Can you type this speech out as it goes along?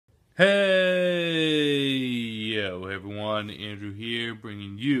Hey, yo everyone, Andrew here,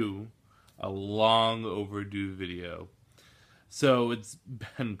 bringing you a long overdue video. So it's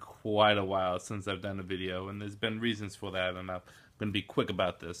been quite a while since I've done a video, and there's been reasons for that, and I'm going to be quick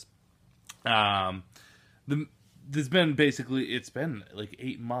about this. Um, the, there's been it's been like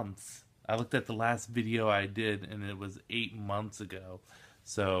 8 months. I looked at the last video I did, and it was 8 months ago.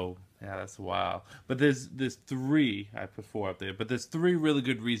 So yeah, that's a while. But there's three I put four up there, but there's three really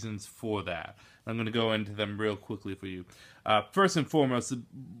good reasons for that. I'm going to go into them real quickly for you. First and foremost, the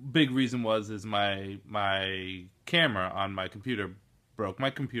big reason is my camera on my computer broke.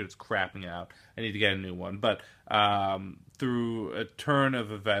 My computer's crapping out. I need to get a new one. But through a turn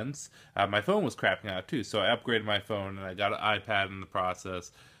of events, my phone was crapping out too. So I upgraded my phone and I got an iPad in the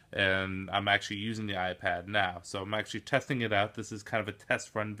process. And I'm actually using the iPad now. So I'm actually testing it out. This is kind of a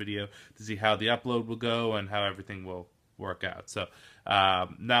test run video to see how the upload will go and how everything will work out. So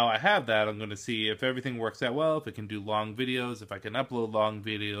now I have that, I'm going to see if everything works out well, if it can do long videos, if I can upload long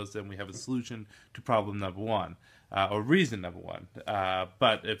videos, then we have a solution to problem number one, or reason number one.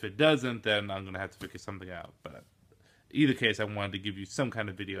 But if it doesn't, then I'm going to have to figure something out. But either case, I wanted to give you some kind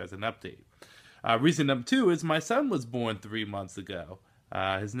of video as an update. Reason number two is my son was born 3 months ago.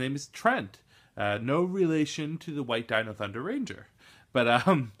 His name is Trent. No relation to the White Dino Thunder Ranger. But,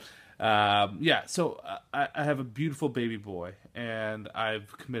 yeah, so I have a beautiful baby boy, and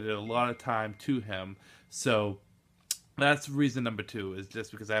I've committed a lot of time to him. So that's reason number two, is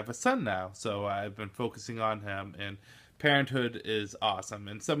just because I have a son now. So I've been focusing on him, and parenthood is awesome.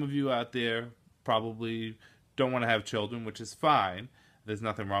 And some of you out there probably don't want to have children, which is fine. There's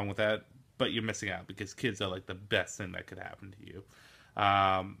nothing wrong with that. But you're missing out, because kids are like the best thing that could happen to you.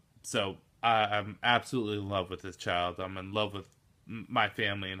 So I'm absolutely in love with this child. I'm in love with my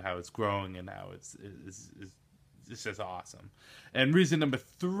family and how it's growing and how it's just awesome. And reason number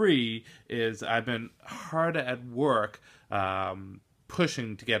three is I've been hard at work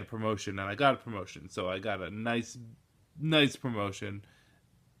pushing to get a promotion, and I got a promotion. So I got a nice promotion,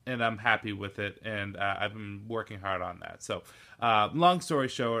 and I'm happy with it, and I've been working hard on that. So long story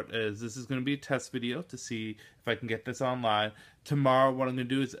short is this is going to be a test video to see if I can get this online. Tomorrow what I'm going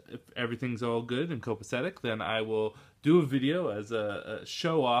to do is, if everything's all good and copacetic, then I will do a video as a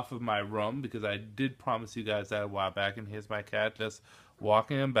show off of my room, because I did promise you guys that a while back, and here's my cat just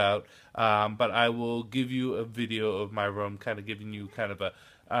walking about. But I will give you a video of my room, kind of giving you kind of a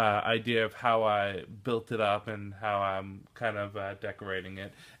idea of how I built it up and how I'm kind of decorating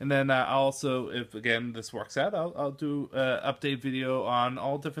it. And then also, if again this works out, I'll do an update video on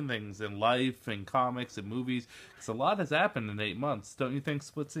all different things in life and comics and movies, because a lot has happened in 8 months, don't you think,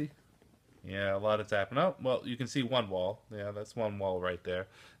 Splitsy? Yeah, a lot has happened. Oh, well, you can see one wall. Yeah, that's one wall right there.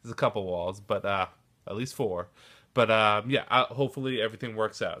 There's a couple walls, but at least four. But yeah, hopefully everything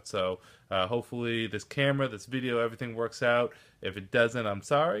works out. So hopefully this camera, this video, everything works out. If it doesn't, I'm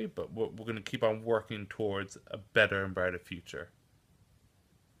sorry, but we're going to keep on working towards a better and brighter future.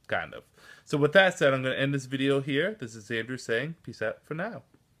 Kind of. So with that said, I'm going to end this video here. This is Andrew saying peace out for now.